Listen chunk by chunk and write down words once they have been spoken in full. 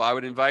I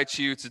would invite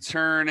you to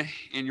turn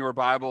in your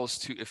Bibles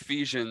to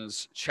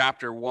Ephesians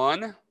chapter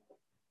 1.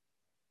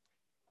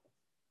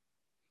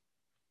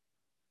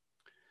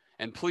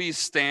 And please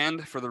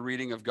stand for the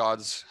reading of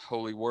God's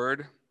holy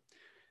word.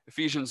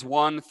 Ephesians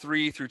 1,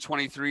 3 through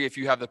 23. If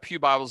you have the Pew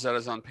Bibles, that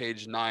is on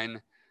page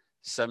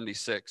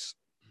 976.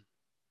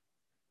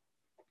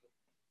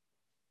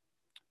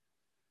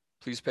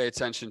 Please pay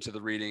attention to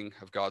the reading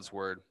of God's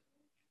word.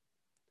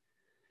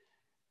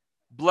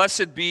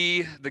 Blessed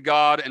be the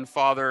God and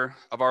Father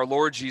of our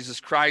Lord Jesus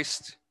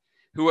Christ,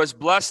 who has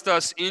blessed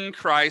us in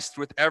Christ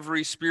with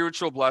every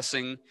spiritual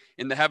blessing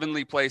in the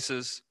heavenly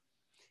places,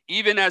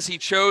 even as he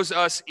chose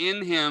us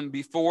in him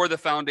before the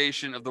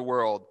foundation of the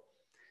world,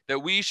 that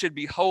we should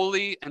be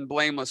holy and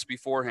blameless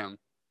before him.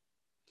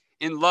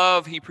 In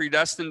love, he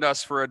predestined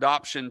us for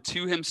adoption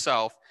to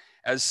himself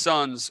as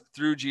sons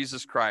through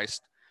Jesus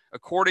Christ,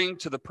 according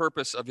to the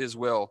purpose of his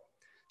will,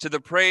 to the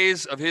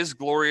praise of his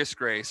glorious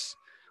grace,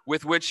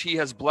 with which he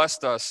has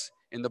blessed us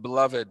in the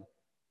beloved.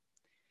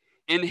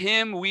 In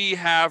him we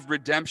have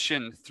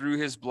redemption through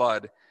his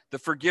blood, the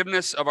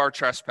forgiveness of our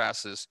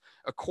trespasses,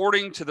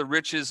 according to the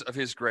riches of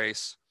his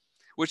grace,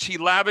 which he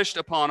lavished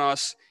upon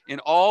us in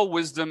all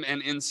wisdom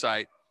and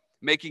insight,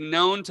 making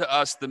known to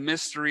us the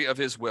mystery of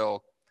his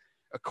will,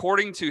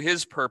 according to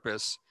his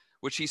purpose,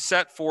 which he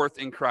set forth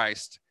in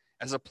Christ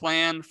as a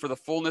plan for the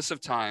fullness of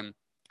time,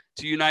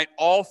 to unite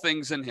all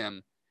things in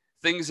him,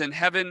 things in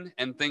heaven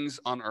and things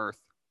on earth.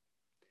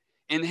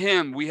 In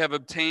him we have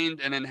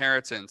obtained an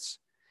inheritance,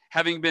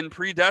 having been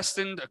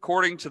predestined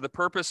according to the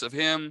purpose of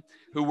him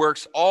who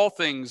works all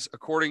things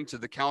according to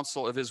the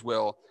counsel of his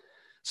will,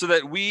 so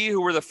that we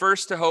who were the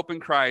first to hope in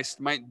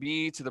Christ might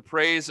be to the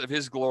praise of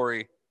his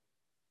glory.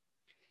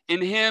 In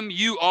him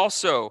you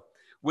also,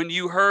 when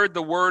you heard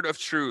the word of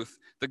truth,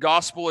 the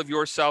gospel of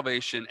your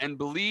salvation, and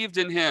believed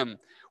in him,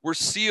 were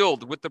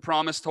sealed with the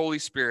promised Holy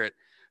Spirit,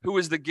 who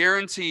is the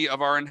guarantee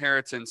of our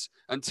inheritance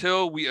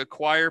until we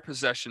acquire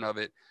possession of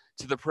it,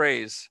 to the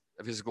praise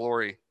of his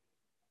glory.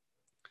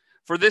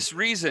 For this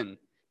reason,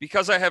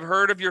 because I have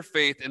heard of your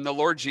faith in the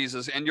Lord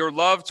Jesus and your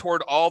love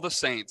toward all the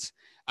saints,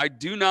 I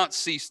do not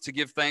cease to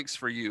give thanks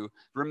for you,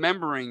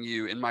 remembering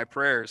you in my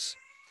prayers,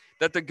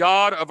 that the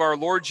God of our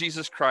Lord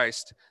Jesus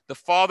Christ, the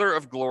Father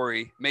of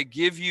glory, may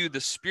give you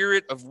the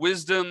spirit of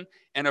wisdom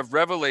and of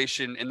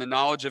revelation in the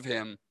knowledge of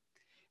him,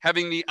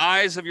 having the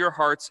eyes of your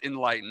hearts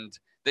enlightened,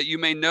 that you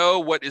may know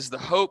what is the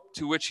hope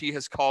to which he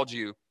has called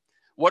you,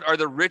 what are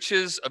the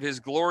riches of his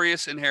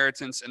glorious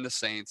inheritance in the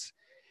saints,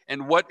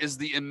 and what is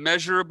the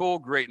immeasurable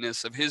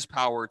greatness of his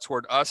power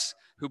toward us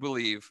who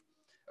believe,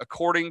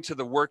 according to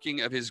the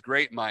working of his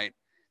great might,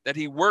 that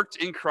he worked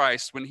in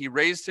Christ when he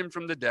raised him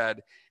from the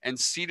dead and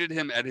seated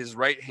him at his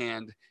right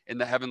hand in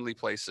the heavenly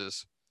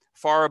places,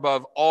 far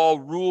above all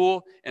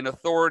rule and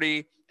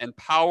authority and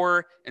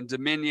power and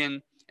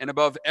dominion, and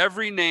above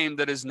every name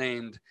that is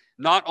named,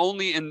 not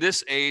only in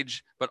this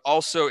age, but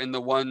also in the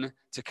one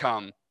to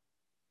come.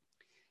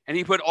 And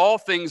he put all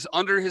things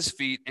under his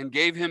feet and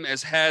gave him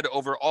as head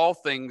over all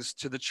things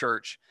to the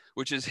church,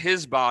 which is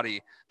his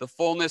body, the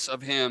fullness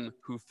of him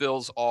who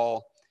fills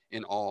all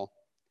in all.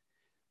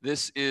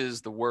 This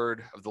is the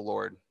word of the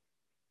Lord.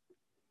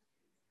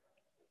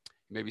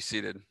 You may be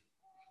seated.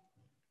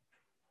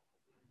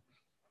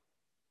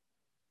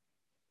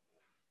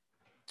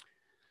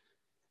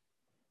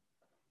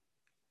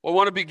 Well, I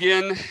want to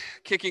begin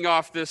kicking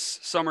off this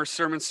summer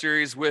sermon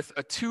series with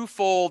a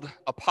twofold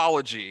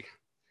apology.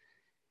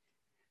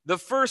 The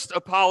first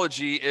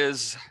apology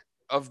is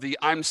of the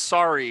I'm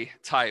sorry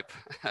type.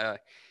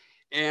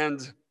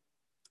 And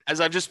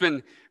as I've just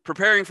been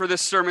preparing for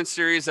this sermon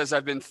series, as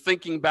I've been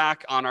thinking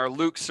back on our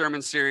Luke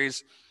sermon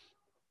series,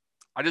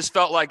 I just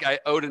felt like I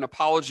owed an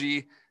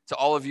apology to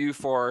all of you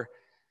for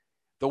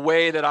the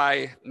way that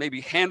I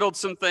maybe handled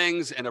some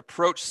things and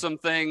approached some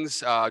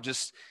things,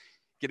 just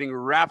getting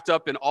wrapped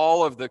up in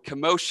all of the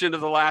commotion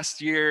of the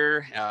last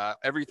year.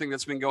 Everything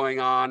that's been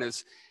going on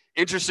is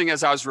interesting.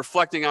 As I was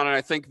reflecting on it,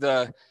 I think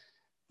the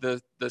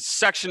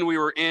section we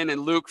were in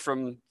Luke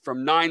from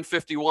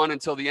 9:51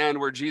 until the end,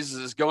 where Jesus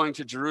is going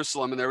to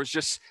Jerusalem, and there was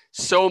just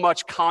so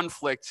much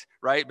conflict,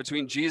 right,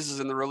 between Jesus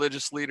and the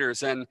religious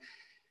leaders. And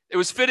it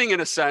was fitting in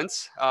a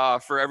sense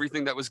for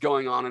everything that was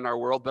going on in our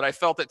world, but I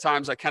felt at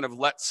times I kind of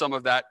let some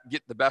of that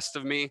get the best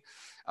of me.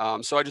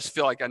 So I just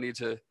feel like I need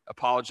to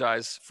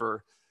apologize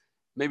for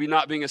maybe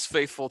not being as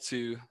faithful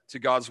to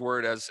God's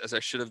word as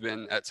I should have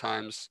been at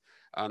times.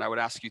 And I would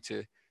ask you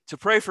to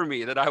pray for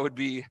me that I would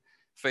be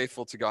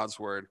faithful to God's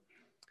word.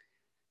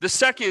 The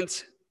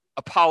second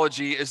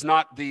apology is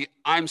not the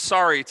I'm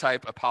sorry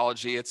type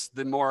apology. It's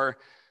the more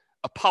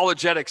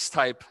apologetics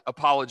type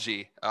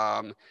apology,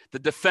 the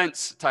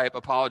defense type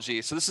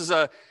apology. So this is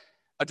a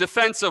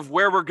defense of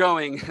where we're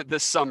going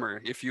this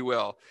summer, if you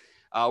will.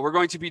 We're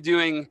going to be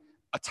doing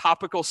a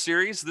topical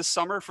series this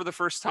summer for the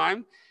first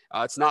time.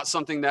 It's not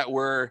something that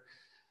we're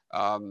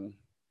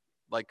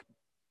like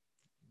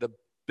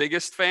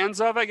biggest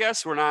fans of, I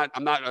guess.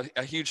 I'm not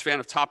a huge fan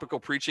of topical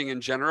preaching in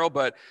general,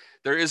 but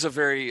there is a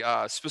very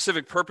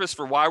specific purpose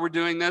for why we're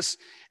doing this.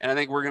 And I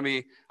think we're going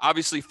to be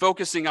obviously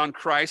focusing on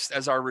Christ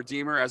as our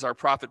Redeemer, as our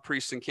prophet,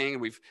 priest, and king.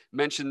 And we've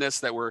mentioned this,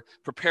 that we're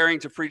preparing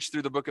to preach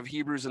through the book of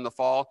Hebrews in the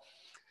fall.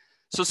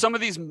 So some of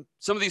these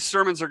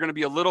sermons are going to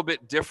be a little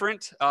bit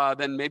different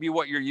than maybe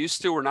what you're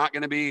used to. I'm not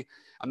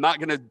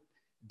going to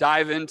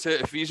dive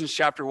into Ephesians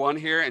chapter 1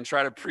 here and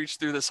try to preach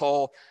through this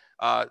whole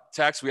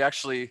text.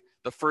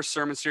 The first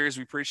sermon series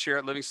we preached here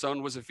at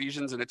Livingstone was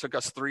Ephesians, and it took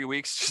us 3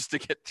 weeks just to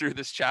get through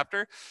this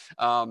chapter.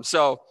 I'm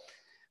not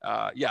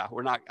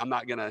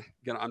gonna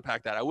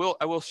unpack that. I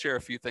will share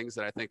a few things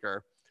that I think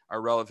are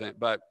relevant,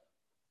 but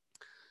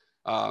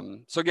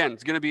so again,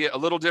 it's going to be a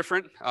little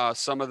different.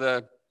 Some of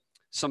the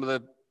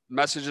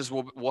messages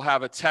will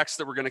have a text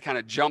that we're going to kind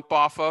of jump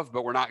off of,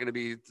 but we're not going to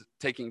be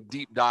taking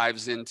deep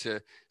dives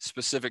into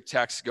specific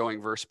texts going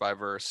verse by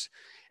verse,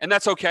 and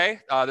that's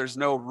okay. There's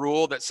no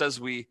rule that says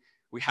we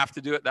have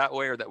to do it that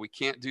way or that we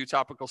can't do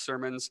topical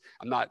sermons.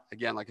 I'm not,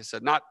 again, like I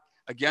said, not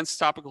against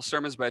topical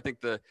sermons, but I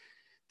think the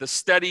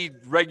steady,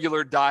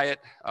 regular diet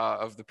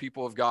of the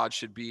people of God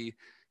should be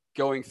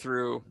going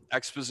through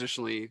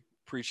expositionally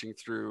preaching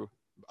through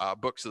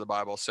books of the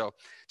Bible. So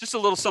just a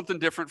little something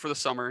different for the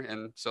summer.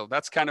 And so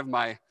that's kind of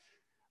my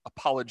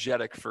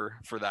apologetic for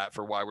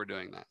why we're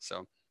doing that.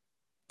 So,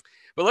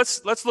 but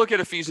let's look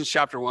at Ephesians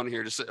chapter 1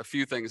 here. Just a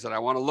few things that I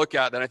want to look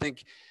at that I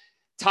think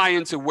tie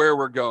into where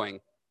we're going.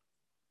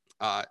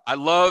 I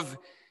love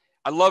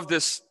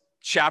this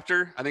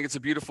chapter. I think it's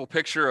a beautiful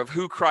picture of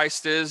who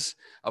Christ is,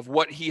 of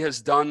what he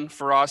has done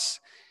for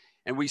us.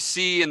 And we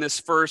see in this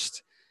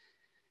first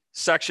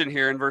section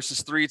here in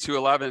verses 3 to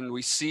 11,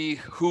 we see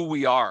who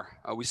we are.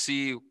 We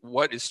see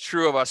what is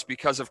true of us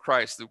because of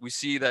Christ. That we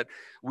see that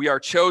we are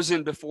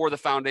chosen before the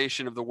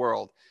foundation of the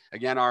world.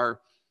 Again, our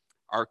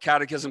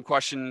catechism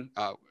question,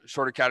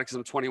 Shorter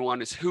Catechism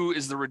 21, is who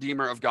is the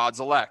Redeemer of God's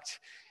elect?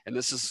 And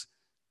this is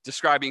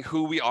describing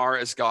who we are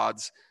as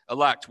God's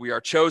elect. We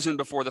are chosen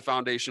before the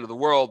foundation of the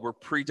world. We're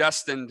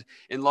predestined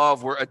in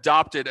love. We're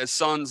adopted as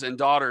sons and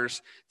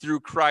daughters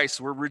through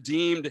Christ. We're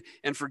redeemed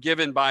and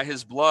forgiven by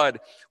his blood.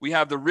 We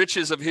have the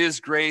riches of his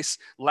grace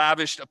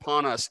lavished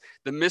upon us.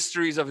 The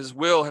mysteries of his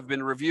will have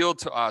been revealed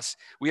to us.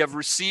 We have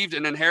received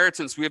an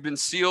inheritance. We have been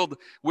sealed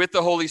with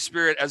the Holy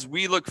Spirit as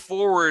we look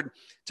forward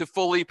to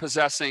fully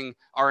possessing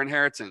our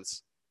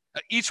inheritance.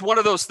 Each one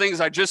of those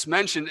things I just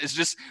mentioned is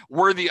just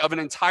worthy of an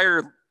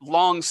entire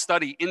long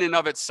study in and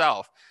of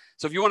itself.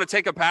 So if you want to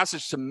take a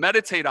passage to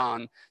meditate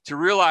on, to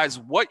realize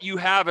what you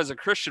have as a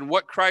Christian,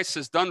 what Christ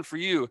has done for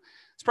you,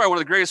 it's probably one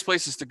of the greatest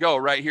places to go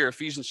right here,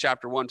 Ephesians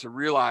chapter 1, to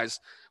realize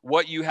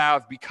what you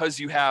have because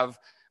you have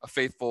a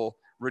faithful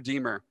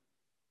Redeemer.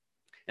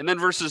 And then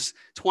verses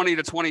 20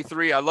 to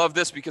 23, I love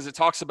this because it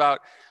talks about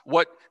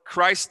what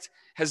Christ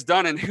has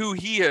done and who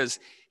he is.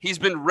 He's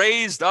been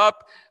raised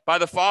up by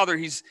the Father.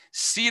 He's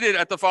seated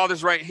at the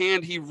Father's right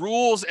hand. He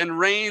rules and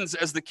reigns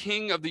as the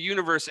King of the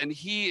universe, and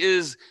he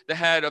is the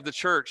head of the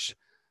church.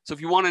 So if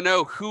you want to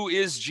know who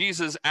is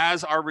Jesus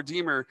as our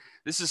Redeemer,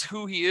 this is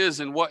who he is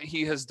and what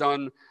he has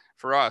done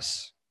for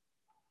us.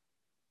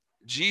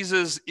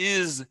 Jesus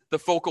is the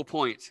focal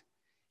point.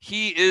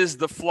 He is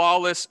the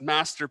flawless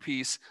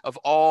masterpiece of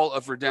all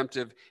of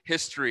redemptive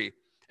history.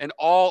 And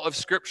all of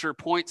Scripture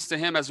points to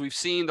him, as we've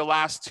seen the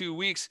last 2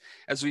 weeks,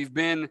 as we've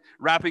been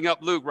wrapping up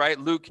Luke, right?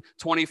 Luke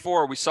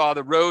 24, we saw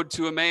the road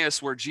to Emmaus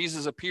where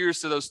Jesus appears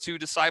to those two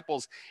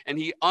disciples and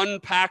he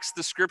unpacks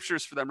the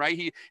Scriptures for them, right?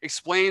 He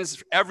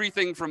explains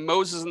everything from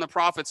Moses and the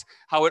prophets,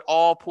 how it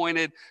all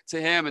pointed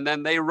to him. And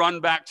then they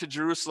run back to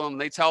Jerusalem.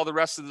 They tell the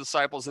rest of the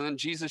disciples. And then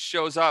Jesus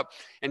shows up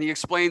and he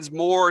explains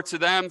more to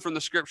them from the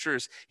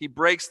Scriptures. He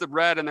breaks the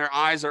bread and their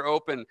eyes are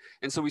open.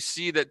 And so we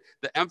see that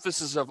the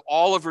emphasis of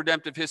all of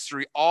redemptive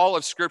history, all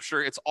of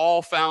Scripture, it's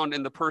all found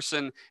in the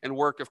person and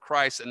work of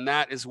Christ, and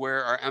that is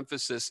where our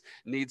emphasis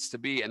needs to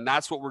be. And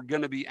that's what we're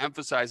going to be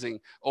emphasizing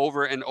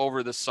over and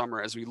over this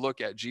summer as we look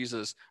at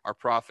Jesus, our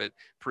prophet,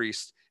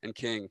 priest, and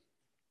king.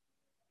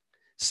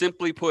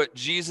 Simply put,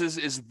 Jesus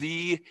is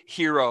the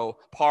hero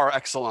par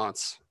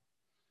excellence.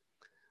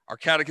 Our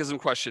catechism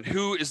question,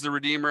 who is the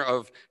Redeemer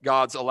of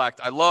God's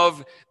elect? I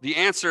love the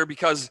answer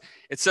because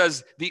it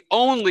says the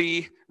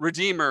only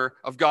Redeemer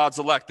of God's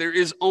elect. There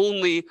is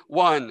only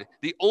one.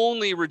 The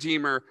only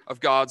Redeemer of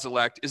God's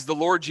elect is the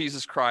Lord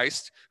Jesus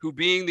Christ, who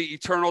being the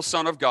eternal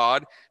Son of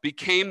God,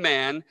 became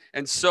man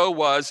and so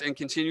was and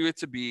continueth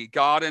to be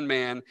God and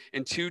man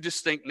in two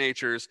distinct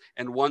natures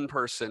and one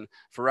person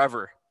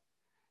forever.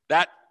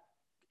 That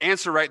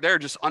answer right there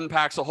just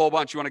unpacks a whole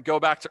bunch. You want to go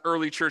back to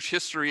early church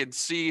history and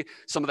see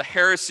some of the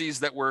heresies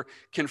that were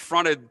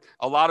confronted.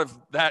 A lot of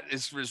that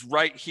is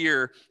right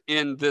here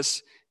in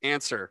this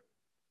answer.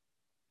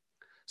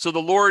 So the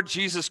Lord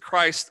Jesus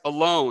Christ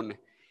alone,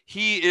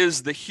 he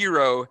is the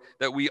hero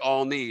that we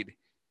all need.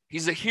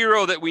 He's a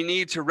hero that we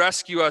need to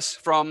rescue us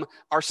from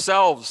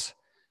ourselves,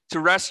 to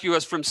rescue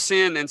us from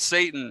sin and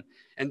Satan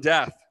and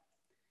death.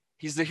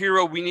 He's the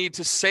hero we need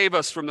to save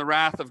us from the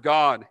wrath of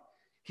God.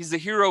 He's the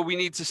hero we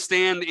need to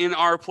stand in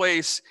our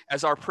place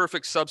as our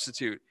perfect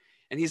substitute.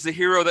 And he's the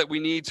hero that we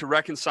need to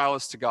reconcile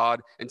us to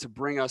God and to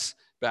bring us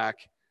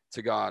back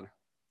to God.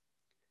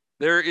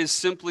 There is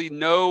simply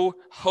no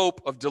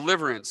hope of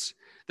deliverance.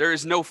 There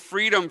is no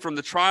freedom from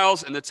the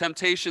trials and the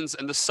temptations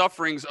and the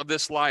sufferings of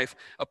this life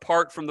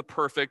apart from the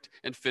perfect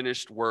and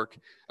finished work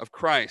of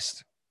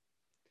Christ.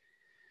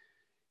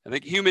 I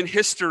think human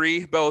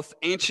history, both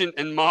ancient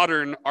and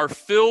modern, are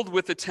filled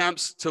with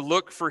attempts to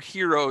look for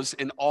heroes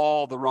in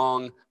all the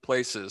wrong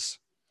places.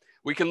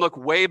 We can look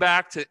way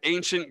back to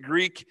ancient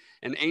Greek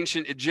and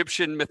ancient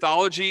Egyptian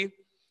mythology.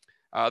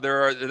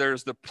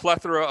 There's the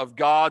plethora of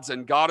gods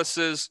and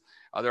goddesses.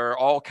 There are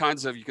all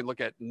kinds of, you can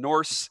look at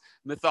Norse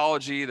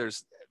mythology.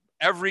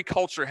 Every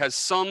culture has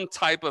some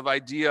type of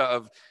idea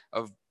of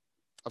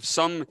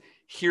some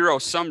hero,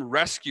 some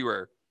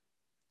rescuer.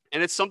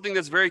 And it's something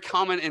that's very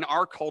common in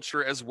our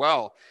culture as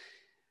well.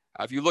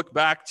 If you look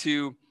back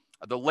to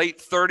the late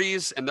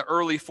 30s and the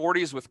early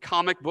 40s with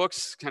comic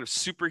books, kind of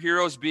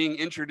superheroes being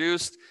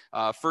introduced,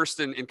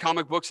 first in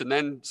comic books and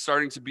then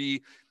starting to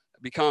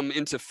become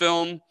into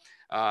film.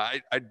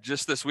 I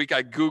just this week,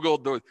 I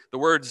Googled the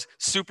words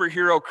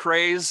superhero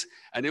craze,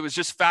 and it was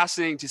just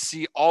fascinating to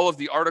see all of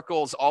the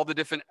articles, all the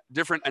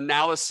different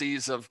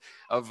analyses of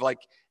like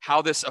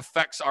how this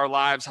affects our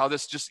lives, how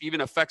this just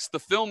even affects the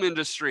film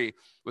industry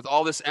with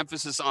all this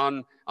emphasis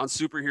on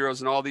superheroes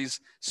and all these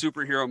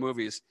superhero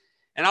movies.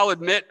 And I'll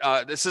admit,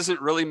 this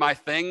isn't really my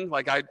thing.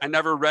 Like I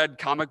never read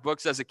comic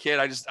books as a kid.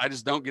 I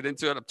just don't get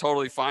into it. I'm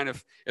totally fine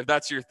if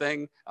that's your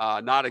thing.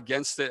 Not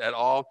against it at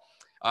all.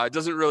 It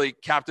doesn't really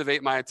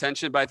captivate my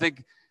attention, but I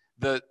think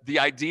the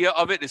idea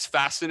of it is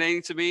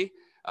fascinating to me,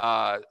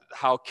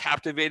 how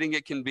captivating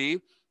it can be.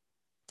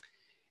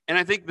 And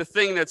I think the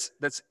thing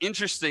that's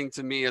interesting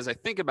to me as I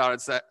think about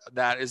it is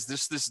that is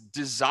this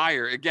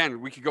desire.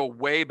 Again, we could go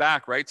way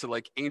back, right, to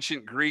like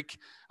ancient Greek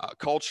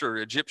culture,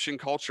 Egyptian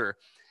culture.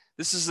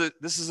 This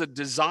is a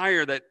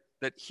desire that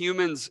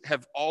humans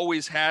have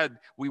always had.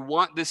 We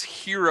want this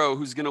hero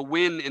who's going to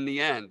win in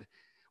the end.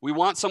 We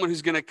want someone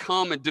who's going to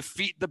come and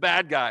defeat the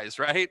bad guys,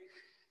 right?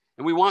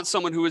 And we want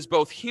someone who is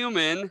both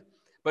human,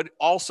 but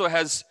also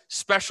has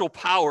special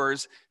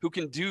powers, who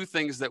can do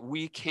things that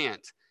we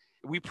can't.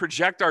 We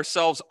project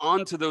ourselves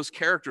onto those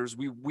characters.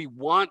 We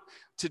want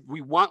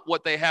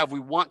what they have. We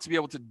want to be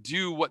able to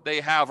do what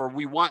they have, or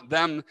we want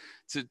them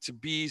to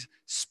be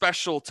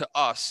special to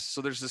us.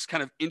 So there's this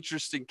kind of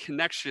interesting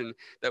connection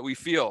that we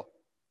feel.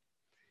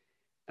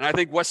 And I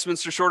think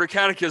Westminster Shorter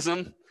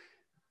Catechism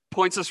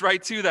points us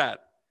right to that.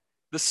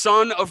 The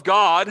Son of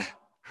God,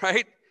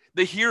 right?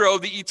 The hero,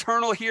 the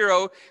eternal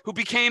hero who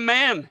became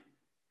man,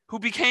 who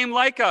became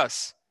like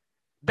us.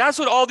 That's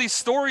what all these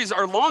stories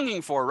are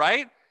longing for,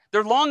 right?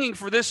 They're longing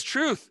for this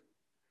truth.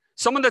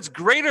 Someone that's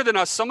greater than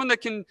us, someone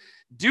that can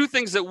do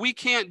things that we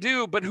can't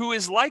do, but who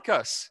is like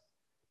us.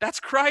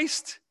 That's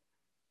Christ.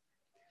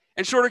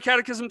 And Shorter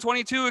Catechism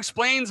 22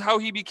 explains how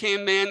he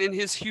became man in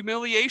his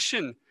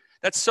humiliation.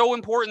 That's so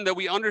important that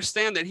we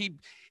understand that he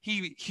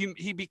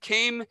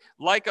became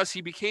like us.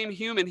 He became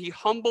human. He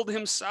humbled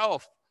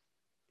himself.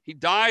 He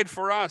died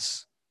for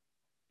us.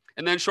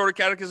 And then Shorter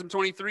Catechism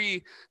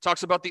 23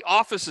 talks about the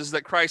offices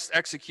that Christ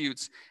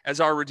executes as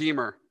our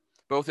Redeemer,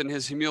 both in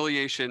his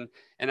humiliation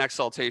and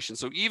exaltation.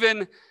 So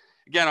even,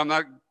 again, I'm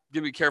not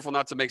going to be careful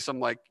not to make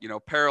some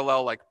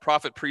parallel, like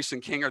prophet, priest,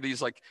 and king are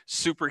these like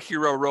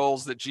superhero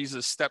roles that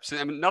Jesus steps in.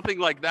 I mean, nothing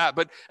like that.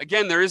 But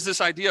again, there is this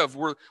idea of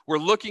we're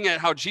looking at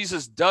how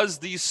Jesus does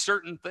these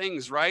certain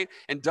things, right?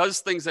 And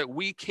does things that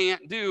we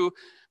can't do.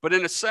 But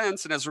in a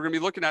sense, and as we're going to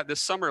be looking at this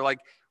summer, like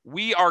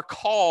we are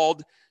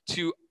called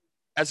to,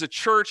 as a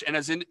church and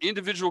as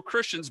individual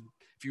Christians.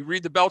 If you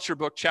read the Belcher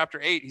book,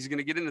 chapter 8, he's going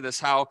to get into this,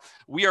 how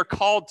we are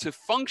called to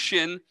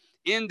function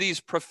in these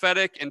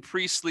prophetic and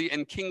priestly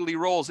and kingly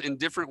roles in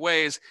different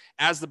ways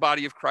as the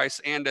body of Christ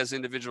and as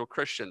individual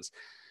Christians.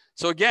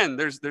 So again,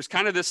 there's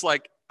kind of this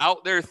like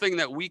out there thing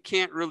that we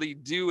can't really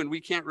do and we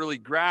can't really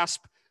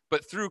grasp,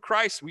 but through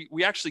Christ,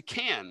 we actually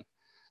can.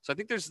 So I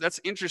think that's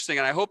interesting.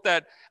 And I hope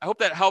that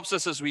helps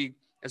us as we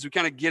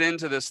kind of get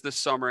into this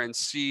summer and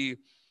see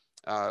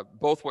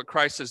both what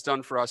Christ has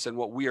done for us and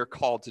what we are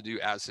called to do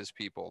as his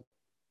people.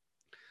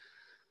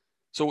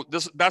 So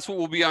that's what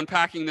we'll be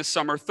unpacking this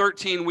summer.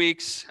 13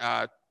 weeks,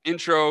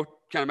 intro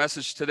kind of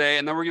message today.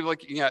 And then we're going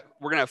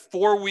to have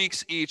 4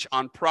 weeks each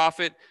on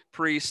prophet,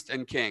 priest,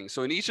 and king.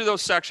 So in each of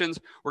those sections,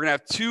 we're going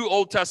to have 2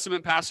 Old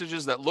Testament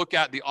passages that look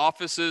at the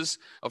offices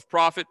of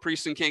prophet,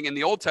 priest, and king in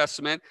the Old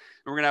Testament.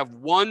 And we're going to have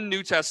 1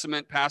 New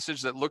Testament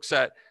passage that looks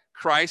at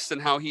Christ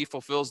and how he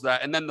fulfills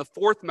that. And then the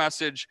 4th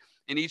message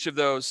in each of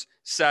those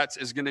sets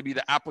is going to be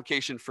the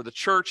application for the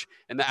church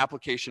and the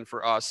application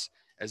for us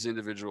as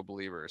individual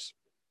believers.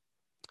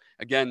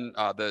 Again,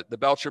 the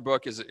Belcher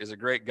book is a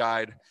great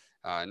guide,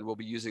 and we'll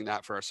be using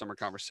that for our summer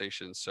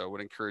conversations. So I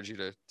would encourage you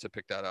to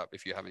pick that up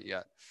if you haven't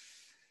yet.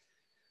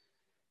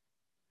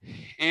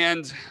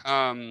 And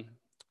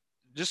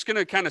just going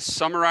to kind of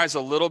summarize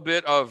a little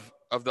bit of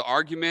the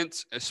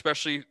argument,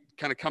 especially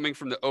kind of coming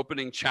from the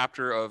opening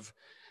chapter of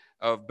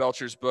of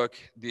Belcher's book.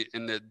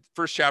 In the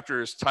first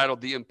chapter is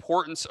titled The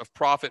Importance of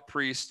Prophet,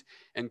 Priest,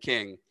 and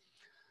King.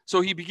 So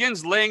he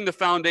begins laying the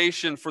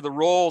foundation for the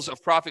roles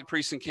of prophet,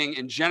 priest, and king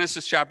in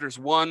Genesis chapters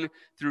 1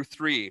 through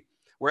 3,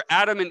 where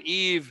Adam and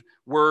Eve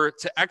were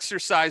to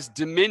exercise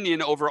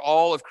dominion over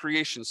all of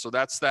creation. So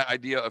that's that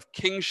idea of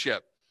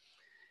kingship.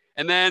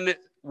 And then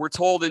we're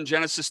told in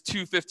Genesis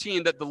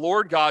 2:15 that the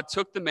Lord God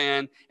took the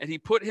man and he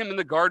put him in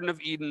the Garden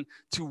of Eden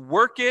to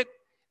work it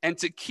and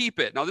to keep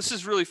it. Now, this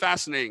is really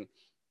fascinating.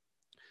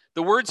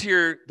 The words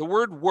here, the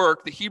word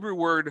work, the Hebrew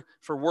word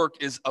for work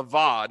is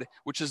avad,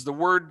 which is the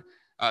word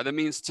that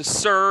means to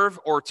serve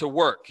or to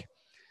work.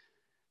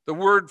 The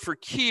word for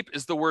keep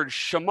is the word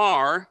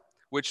shamar,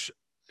 which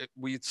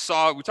we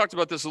talked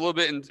about this a little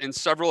bit in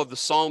several of the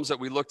Psalms that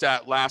we looked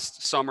at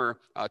last summer,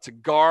 to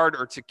guard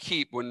or to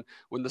keep. When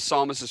the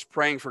psalmist is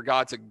praying for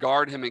God to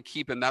guard him and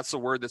keep him, that's the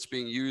word that's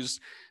being used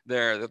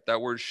there,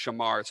 that word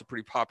shamar. It's a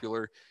pretty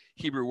popular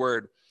Hebrew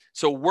word.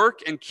 So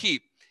work and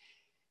keep.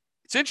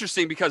 It's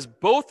interesting because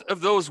both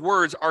of those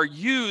words are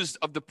used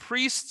of the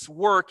priest's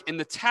work in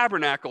the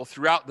tabernacle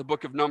throughout the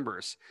book of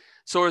Numbers.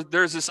 So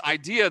there's this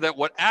idea that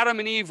what Adam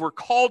and Eve were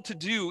called to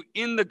do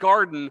in the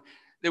garden,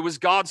 it was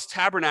God's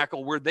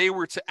tabernacle where they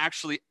were to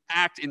actually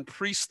act in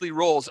priestly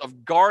roles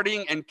of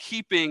guarding and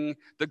keeping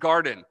the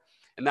garden.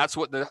 And that's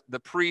what the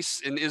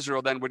priests in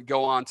Israel then would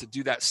go on to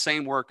do, that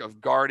same work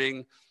of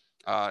guarding,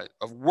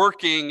 of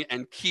working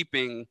and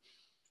keeping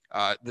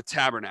the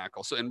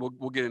tabernacle. So, and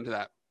we'll get into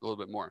that a little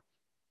bit more.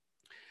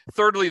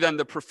 Thirdly, then,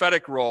 the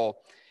prophetic role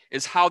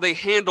is how they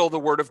handle the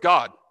word of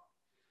God.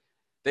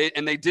 They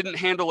didn't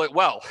handle it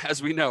well,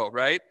 as we know,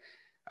 right?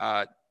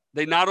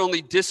 They not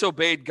only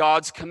disobeyed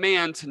God's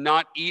command to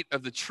not eat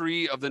of the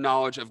tree of the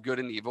knowledge of good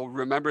and evil.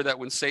 Remember that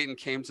when Satan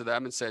came to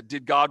them and said,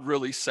 did God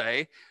really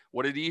say?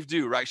 What did Eve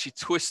do, right? She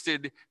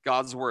twisted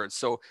God's words.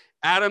 So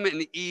Adam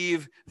and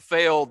Eve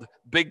failed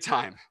big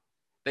time.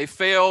 They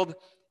failed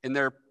in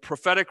their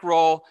prophetic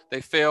role, they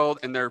failed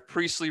in their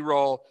priestly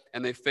role,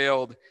 and they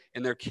failed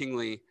in their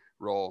kingly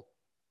role.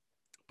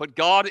 But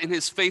God, in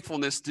his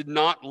faithfulness, did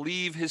not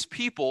leave his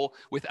people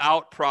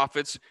without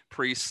prophets,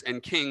 priests,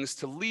 and kings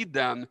to lead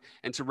them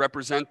and to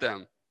represent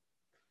them.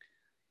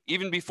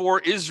 Even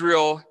before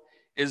Israel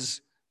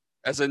as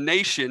a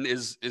nation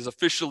is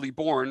officially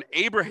born,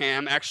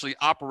 Abraham actually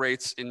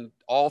operates in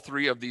all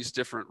three of these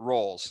different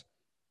roles.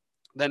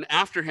 Then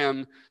after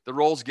him, the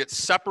roles get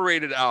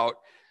separated out.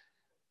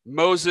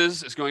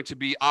 Moses is going to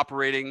be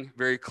operating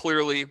very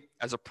clearly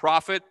as a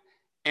prophet.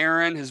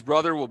 Aaron, his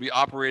brother, will be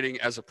operating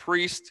as a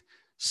priest.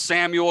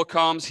 Samuel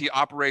comes, he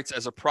operates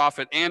as a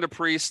prophet and a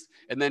priest.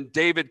 And then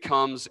David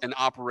comes and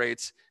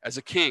operates as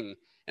a king.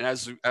 And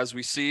as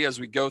we see, as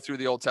we go through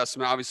the Old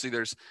Testament, obviously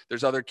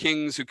there's other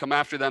kings who come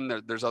after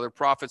them. There's other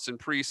prophets and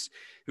priests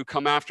who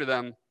come after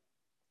them.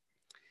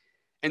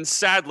 And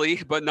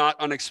sadly, but not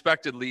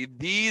unexpectedly,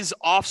 these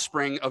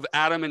offspring of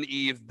Adam and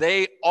Eve,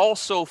 they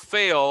also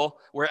fail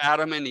where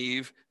Adam and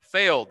Eve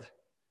failed.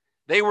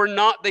 They were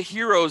not the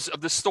heroes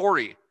of the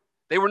story.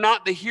 They were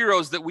not the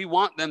heroes that we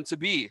want them to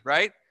be,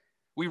 right?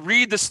 We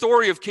read the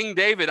story of King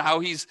David,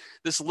 how he's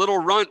this little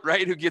runt,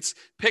 right, who gets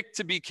picked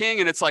to be king.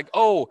 And it's like,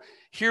 oh,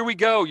 here we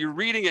go. You're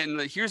reading it, and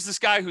here's this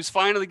guy who's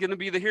finally going to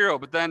be the hero.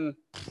 But then,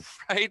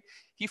 right,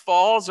 he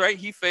falls, right?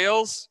 He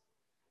fails.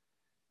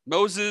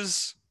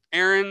 Moses,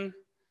 Aaron,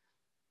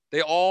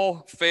 they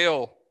all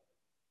fail.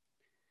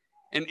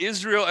 And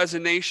Israel as a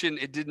nation,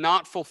 it did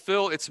not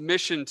fulfill its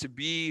mission to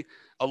be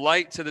a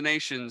light to the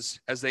nations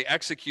as they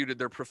executed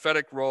their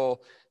prophetic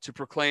role to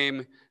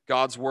proclaim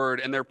God's word,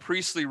 and their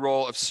priestly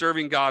role of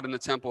serving God in the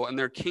temple, and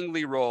their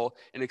kingly role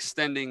in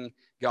extending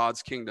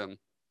God's kingdom.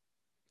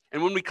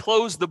 And when we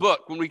close the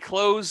book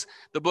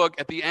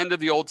at the end of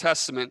the Old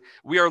Testament,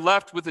 we are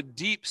left with a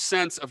deep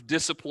sense of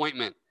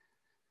disappointment.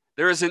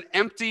 There is an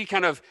empty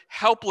kind of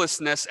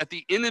helplessness at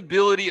the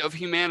inability of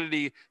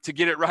humanity to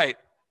get it right?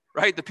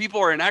 The people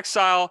are in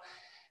exile,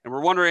 and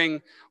we're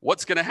wondering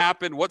what's going to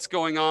happen, what's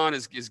going on,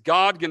 is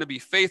God going to be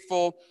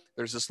faithful?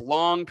 There's this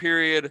long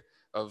period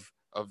of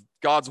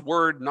God's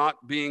word not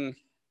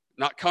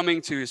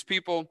coming to his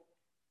people.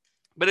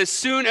 But as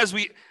soon as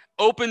we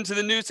open to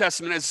the New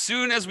Testament, as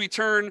soon as we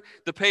turn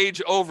the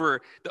page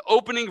over, the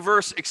opening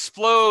verse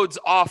explodes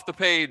off the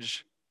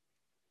page.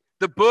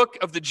 The book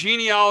of the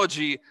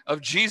genealogy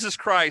of Jesus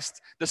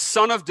Christ, the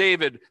son of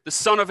David, the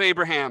son of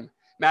Abraham,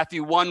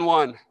 Matthew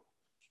 1:1.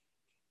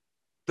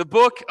 The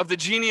book of the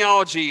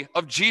genealogy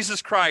of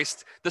Jesus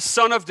Christ, the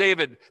son of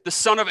David, the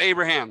son of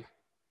Abraham.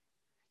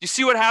 You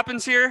see what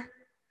happens here?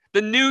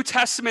 The New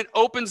Testament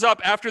opens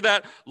up after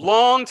that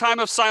long time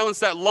of silence,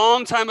 that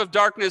long time of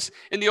darkness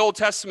in the Old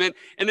Testament,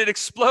 and it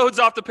explodes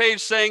off the page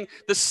saying,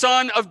 the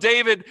son of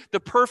David, the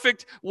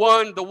perfect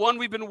one, the one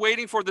we've been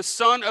waiting for, the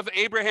son of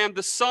Abraham,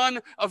 the son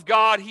of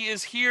God, he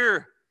is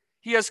here.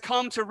 He has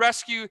come to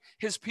rescue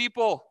his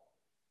people.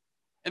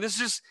 And this is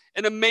just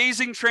an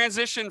amazing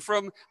transition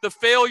from the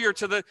failure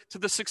to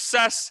the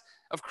success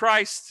of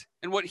Christ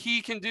and what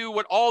he can do,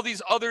 what all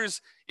these others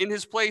in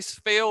his place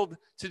failed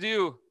to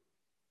do.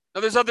 Now,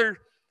 there's other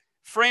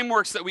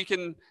frameworks that we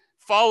can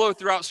follow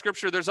throughout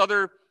Scripture, there's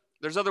other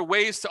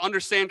ways to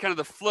understand kind of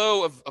the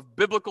flow of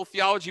biblical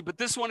theology, but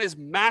this one is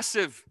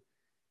massive.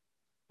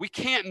 We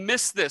can't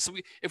miss this.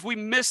 If we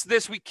miss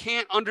this, we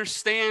can't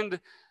understand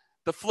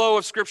the flow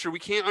of Scripture. We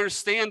can't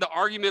understand the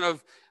argument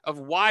of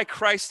why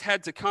Christ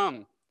had to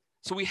come.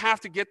 So we have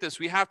to get this.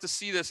 We have to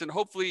see this. And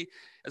hopefully,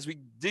 as we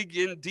dig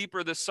in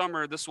deeper this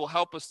summer, this will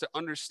help us to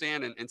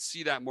understand and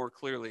see that more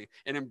clearly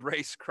and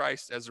embrace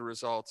Christ as a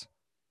result.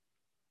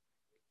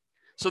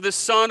 So this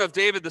son of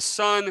David, the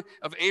son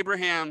of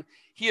Abraham,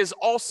 he is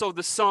also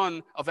the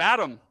son of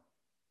Adam,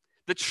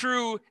 the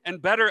true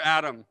and better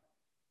Adam.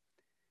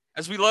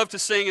 As we love to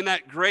sing in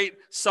that great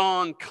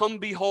song, "Come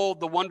behold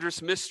the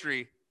wondrous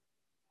mystery."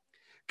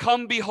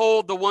 Come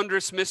behold the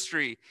wondrous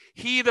mystery.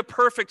 He, the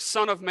perfect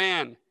Son of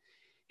Man,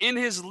 in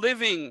his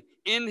living,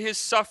 in his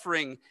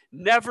suffering,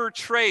 never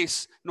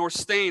trace nor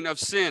stain of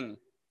sin.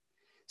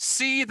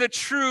 See the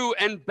true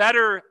and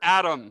better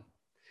Adam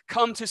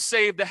come to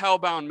save the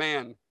hellbound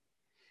man.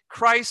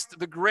 Christ,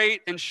 the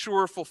great and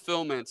sure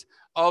fulfillment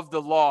of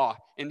the law,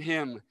 in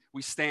him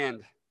we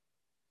stand.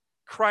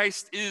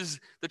 Christ is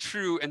the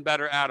true and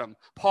better Adam.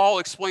 Paul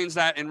explains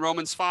that in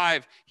Romans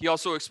 5. He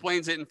also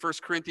explains it in 1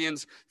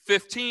 Corinthians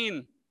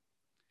 15.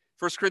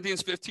 1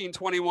 Corinthians 15,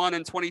 21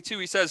 and 22,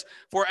 he says,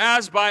 "For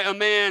as by a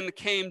man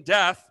came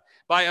death,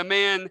 by a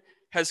man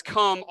has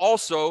come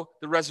also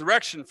the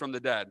resurrection from the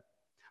dead.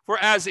 For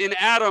as in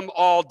Adam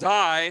all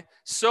die,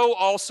 so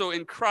also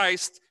in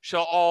Christ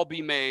shall all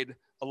be made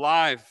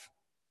alive."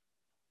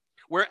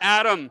 Where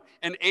Adam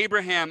and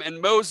Abraham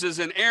and Moses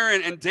and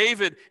Aaron and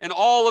David and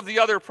all of the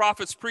other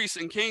prophets, priests,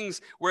 and kings,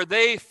 where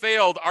they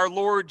failed, our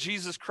Lord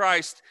Jesus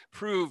Christ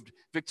proved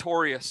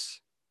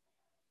victorious.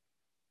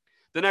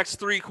 The next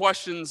three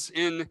questions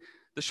in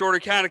the Shorter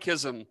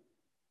Catechism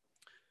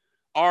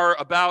are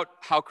about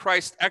how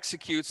Christ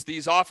executes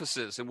these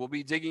offices. And we'll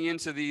be digging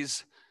into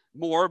these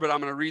more, but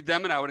I'm going to read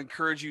them, and I would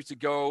encourage you to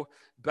go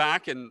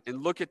back and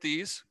look at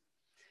these.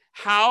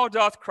 How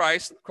doth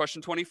Christ,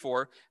 question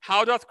 24,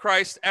 how doth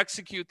Christ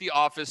execute the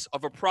office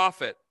of a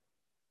prophet?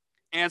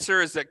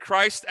 Answer is that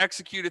Christ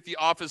executed the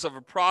office of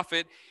a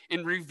prophet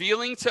in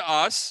revealing to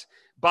us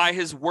by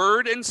his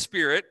word and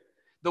spirit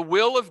the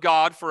will of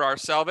God for our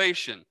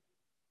salvation.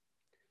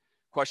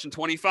 Question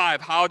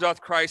 25, how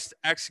doth Christ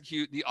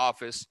execute the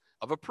office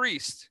of a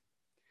priest?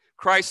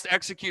 Christ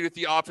executed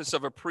the office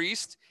of a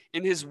priest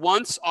in his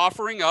once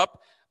offering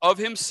up of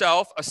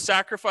himself a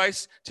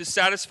sacrifice to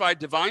satisfy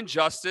divine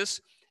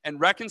justice and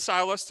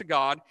reconcile us to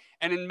God,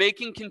 and in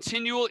making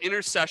continual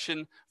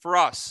intercession for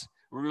us.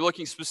 We're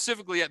looking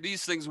specifically at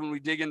these things when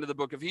we dig into the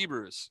book of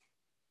Hebrews.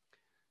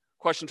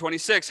 Question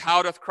 26,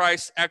 how doth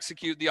Christ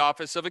execute the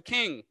office of a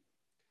king?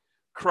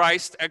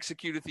 Christ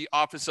executed the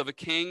office of a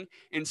king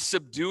in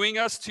subduing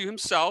us to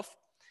himself,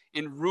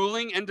 in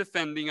ruling and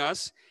defending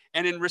us,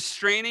 and in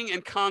restraining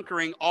and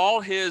conquering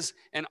all his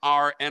and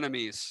our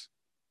enemies.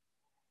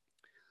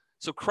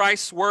 So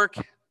Christ's work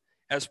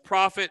as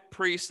prophet,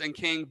 priest, and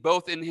king,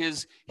 both in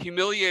his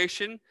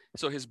humiliation,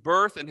 so his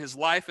birth and his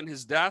life and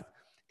his death,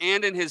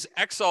 and in his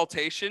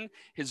exaltation,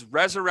 his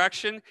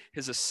resurrection,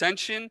 his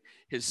ascension,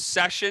 his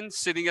session,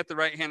 sitting at the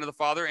right hand of the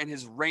Father, and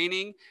his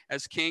reigning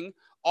as king,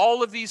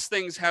 all of these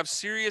things have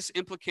serious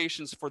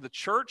implications for the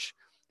church.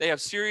 They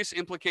have serious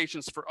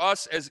implications for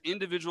us as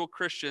individual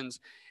Christians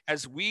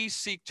as we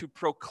seek to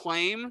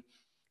proclaim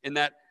in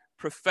that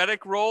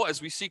prophetic role, as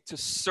we seek to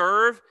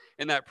serve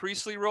in that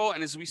priestly role,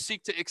 and as we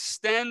seek to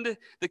extend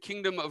the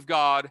kingdom of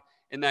God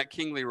in that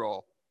kingly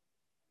role.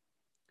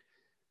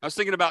 I was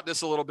thinking about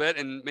this a little bit,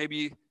 and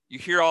maybe you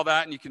hear all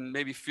that and you can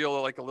maybe feel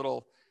like a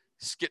little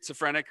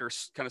schizophrenic or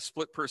kind of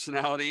split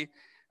personality.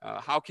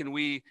 How can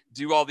we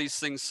do all these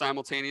things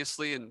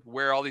simultaneously and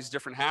wear all these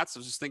different hats? I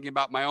was just thinking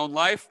about my own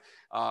life.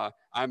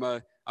 I'm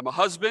a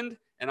husband,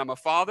 and I'm a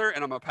father,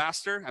 and I'm a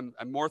pastor.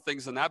 I'm more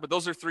things than that, but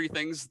those are three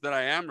things that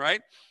I am,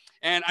 right?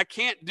 And I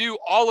can't do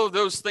all of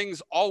those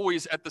things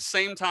always at the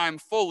same time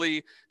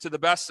fully to the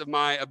best of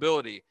my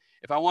ability.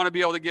 If I want to be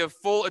able to give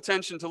full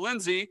attention to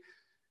Lindsay,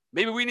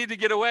 maybe we need to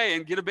get away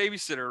and get a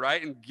babysitter,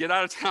 right? And get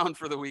out of town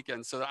for the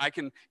weekend so that I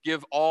can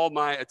give all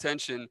my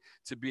attention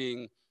to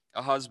being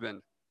a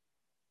husband.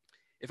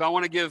 If I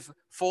want to give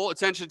full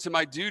attention to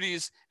my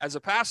duties as a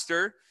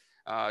pastor,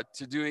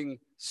 to doing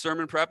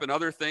sermon prep and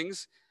other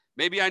things,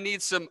 maybe I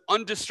need some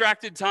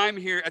undistracted time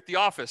here at the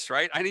office,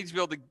 right? I need to be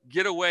able to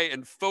get away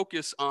and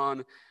focus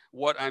on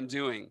what I'm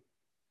doing.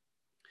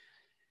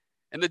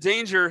 And the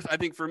danger, I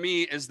think, for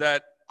me is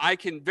that I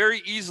can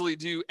very easily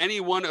do any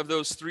one of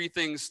those three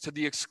things to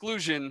the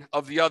exclusion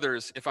of the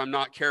others if I'm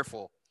not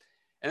careful.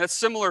 And that's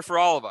similar for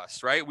all of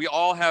us, right? We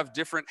all have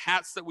different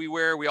hats that we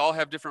wear. We all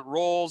have different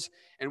roles,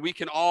 and we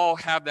can all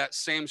have that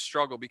same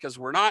struggle because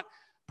we're not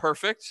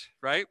perfect,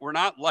 right? We're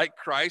not like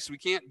Christ. We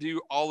can't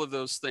do all of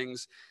those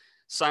things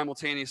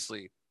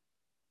simultaneously.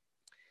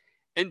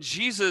 And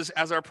Jesus,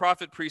 as our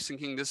prophet, priest, and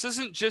king, this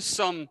isn't just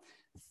some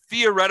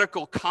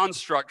theoretical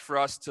construct for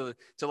us to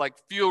like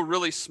feel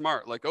really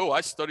smart. Like, oh,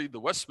 I studied the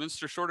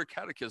Westminster Shorter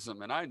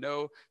Catechism, and I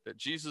know that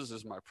Jesus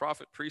is my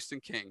prophet, priest,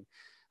 and king.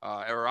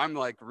 or I'm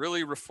like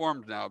really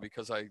reformed now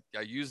because I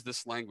use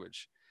this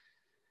language.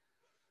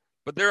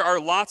 But there are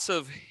lots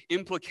of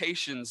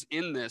implications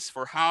in this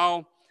for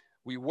how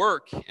we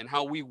work and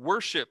how we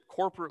worship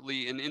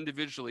corporately and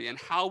individually and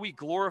how we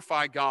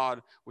glorify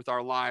God with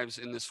our lives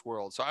in this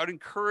world. So I would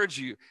encourage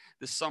you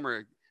this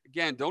summer,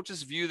 again, don't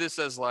just view this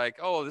as like,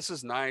 oh, this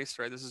is nice,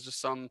 right? This is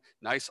just some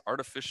nice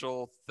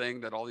artificial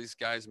thing that all these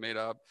guys made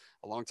up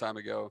a long time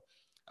ago.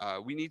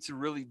 We need to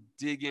really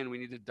dig in. We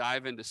need to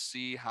dive in to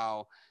see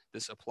how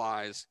this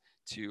applies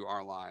to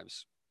our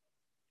lives.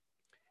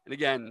 And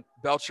again,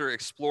 Belcher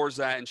explores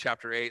that in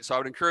chapter 8. So I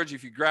would encourage you,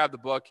 if you grab the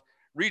book,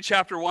 read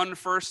chapter 1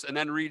 first and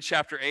then read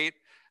chapter 8.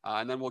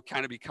 And then we'll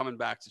kind of be coming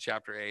back to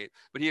chapter 8.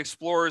 But he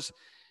explores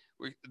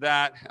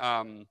that,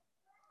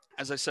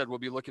 as I said, we'll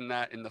be looking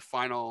at in the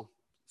final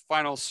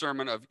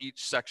sermon of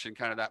each section,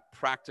 kind of that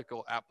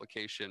practical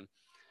application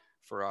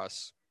for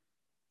us.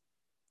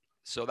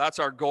 So that's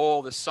our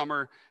goal this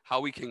summer,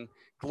 how we can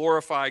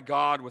glorify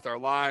God with our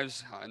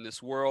lives in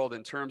this world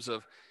in terms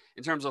of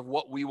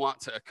what we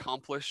want to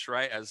accomplish,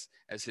 right,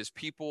 as his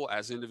people,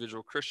 as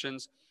individual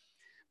Christians.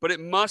 But it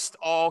must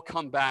all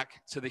come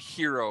back to the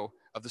hero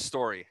of the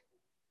story.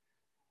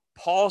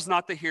 Paul's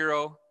not the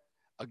hero.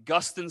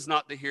 Augustine's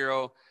not the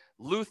hero.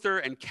 Luther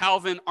and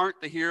Calvin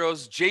aren't the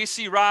heroes.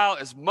 J.C. Ryle,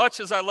 as much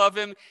as I love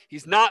him,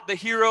 he's not the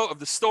hero of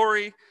the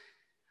story.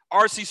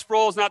 R.C.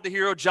 Sproul is not the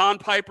hero. John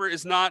Piper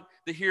is not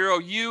the hero.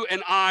 You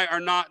and I are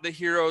not the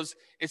heroes.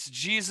 It's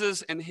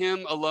Jesus and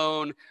him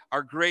alone,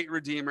 our great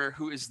Redeemer,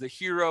 who is the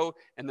hero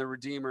and the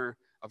Redeemer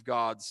of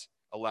God's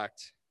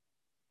elect.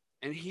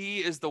 And he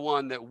is the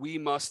one that we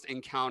must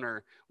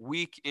encounter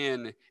week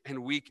in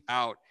and week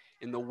out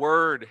in the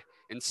word,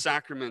 in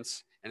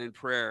sacraments, and in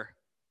prayer.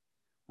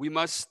 We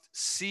must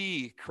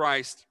see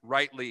Christ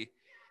rightly,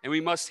 and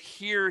we must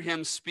hear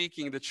him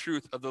speaking the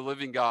truth of the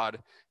living God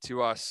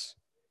to us.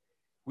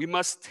 We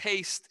must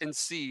taste and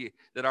see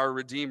that our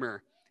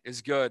Redeemer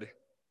is good.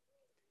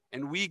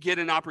 And we get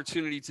an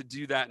opportunity to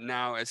do that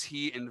now as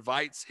he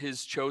invites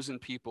his chosen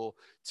people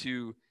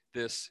to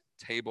this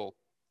table.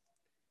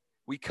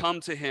 We come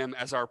to him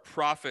as our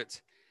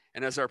prophet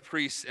and as our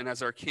priest and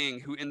as our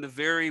king, who in the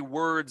very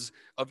words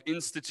of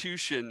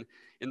institution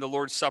in the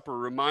Lord's Supper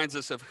reminds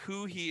us of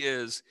who he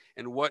is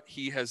and what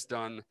he has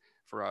done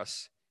for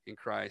us in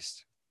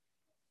Christ.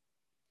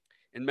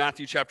 In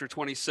Matthew chapter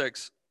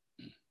 26,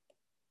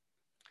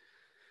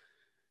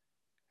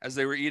 as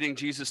they were eating,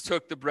 Jesus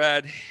took the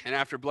bread and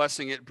after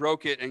blessing it,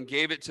 broke it and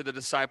gave it to the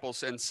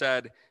disciples and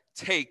said,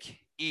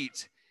 "Take,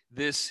 eat,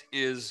 this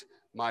is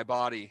my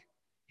body."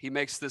 He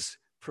makes this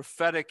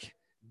prophetic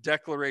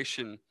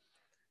declaration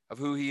of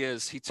who he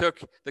is. He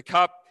took the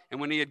cup,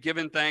 and when he had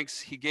given thanks,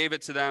 he gave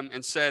it to them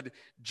and said,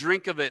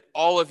 "Drink of it,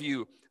 all of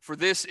you, for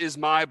this is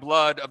my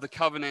blood of the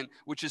covenant,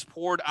 which is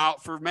poured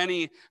out for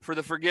many for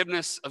the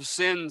forgiveness of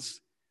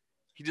sins."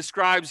 He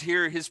describes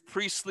here his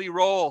priestly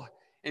role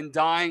in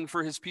dying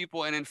for his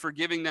people and in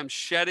forgiving them,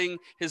 shedding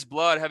his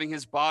blood, having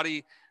his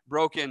body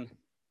broken. And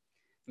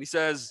he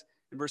says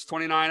in verse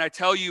 29, "I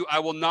tell you, I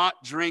will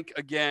not drink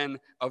again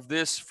of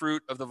this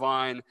fruit of the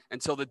vine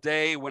until the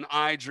day when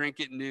I drink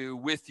it new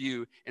with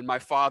you in my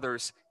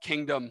Father's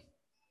kingdom."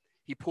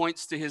 He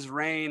points to his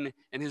reign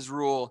and his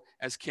rule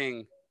as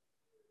king.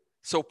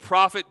 So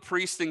prophet,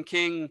 priest, and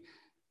king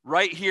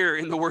right here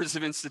in the words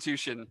of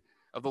institution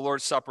of the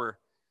Lord's Supper,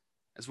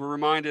 as we're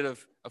reminded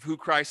of who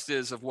Christ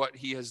is, of what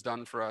he has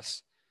done for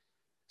us.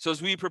 So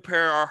as we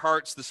prepare our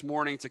hearts this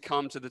morning to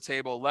come to the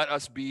table, let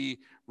us be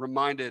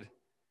reminded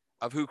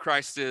of who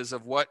Christ is,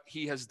 of what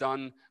he has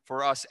done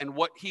for us, and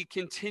what he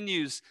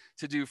continues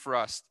to do for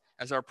us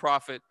as our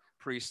prophet,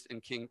 priest,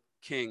 and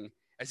king,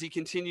 as he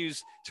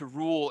continues to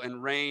rule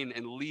and reign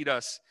and lead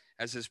us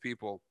as his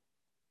people.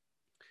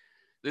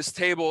 This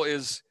table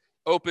is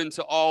open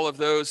to all of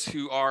those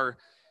who are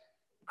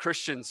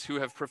Christians, who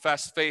have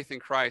professed faith in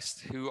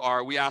Christ,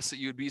 we ask that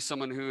you would be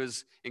someone who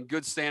is in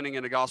good standing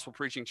in a gospel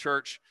preaching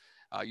church.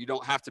 You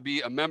don't have to be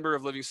a member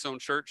of Livingstone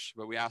Church,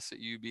 but we ask that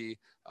you be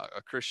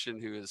a Christian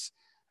who's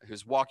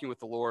walking with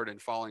the Lord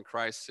and following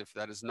Christ. If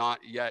that is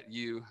not yet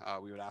you,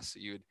 we would ask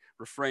that you would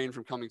refrain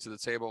from coming to the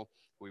table.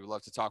 We would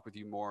love to talk with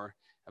you more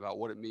about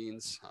what it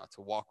means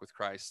to walk with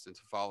Christ and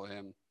to follow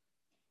him.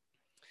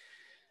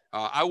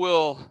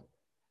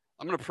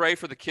 I'm going to pray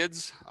for the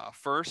kids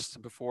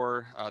first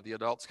before the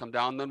adults come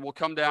down. Then we'll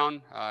come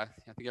down. I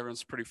think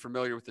everyone's pretty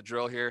familiar with the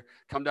drill here.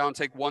 Come down,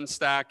 take one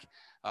stack.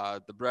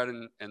 The bread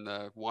and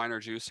the wine or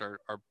juice are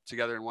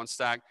together in one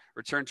stack.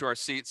 Return to our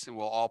seats, and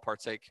we'll all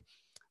partake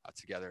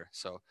together.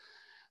 So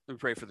let me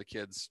pray for the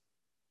kids.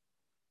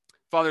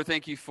 Father,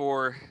 thank you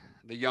for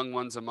the young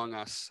ones among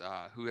us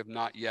who have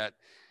not yet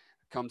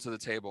come to the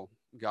table.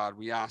 God,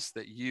 we ask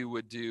that you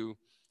would do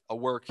a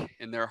work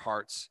in their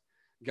hearts.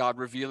 God,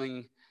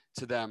 revealing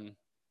to them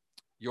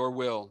your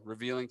will,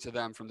 revealing to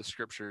them from the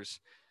scriptures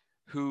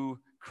who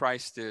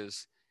Christ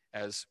is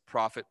as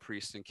prophet,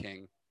 priest, and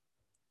king,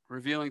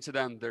 revealing to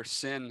them their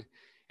sin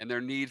and their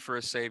need for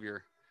a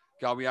Savior.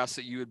 God, we ask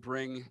that you would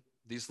bring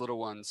these little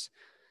ones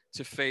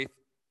to faith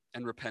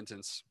and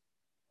repentance.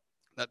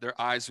 that their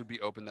eyes would be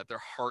opened, that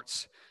their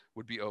hearts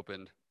would be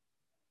opened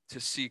to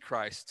see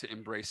Christ, to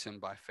embrace him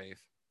by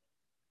faith.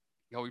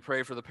 God, we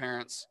pray for the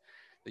parents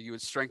that you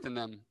would strengthen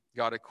them.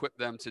 God, equip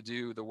them to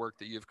do the work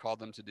that you have called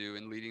them to do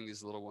in leading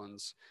these little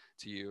ones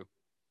to you.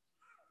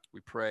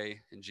 We pray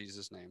in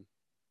Jesus' name.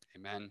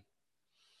 Amen.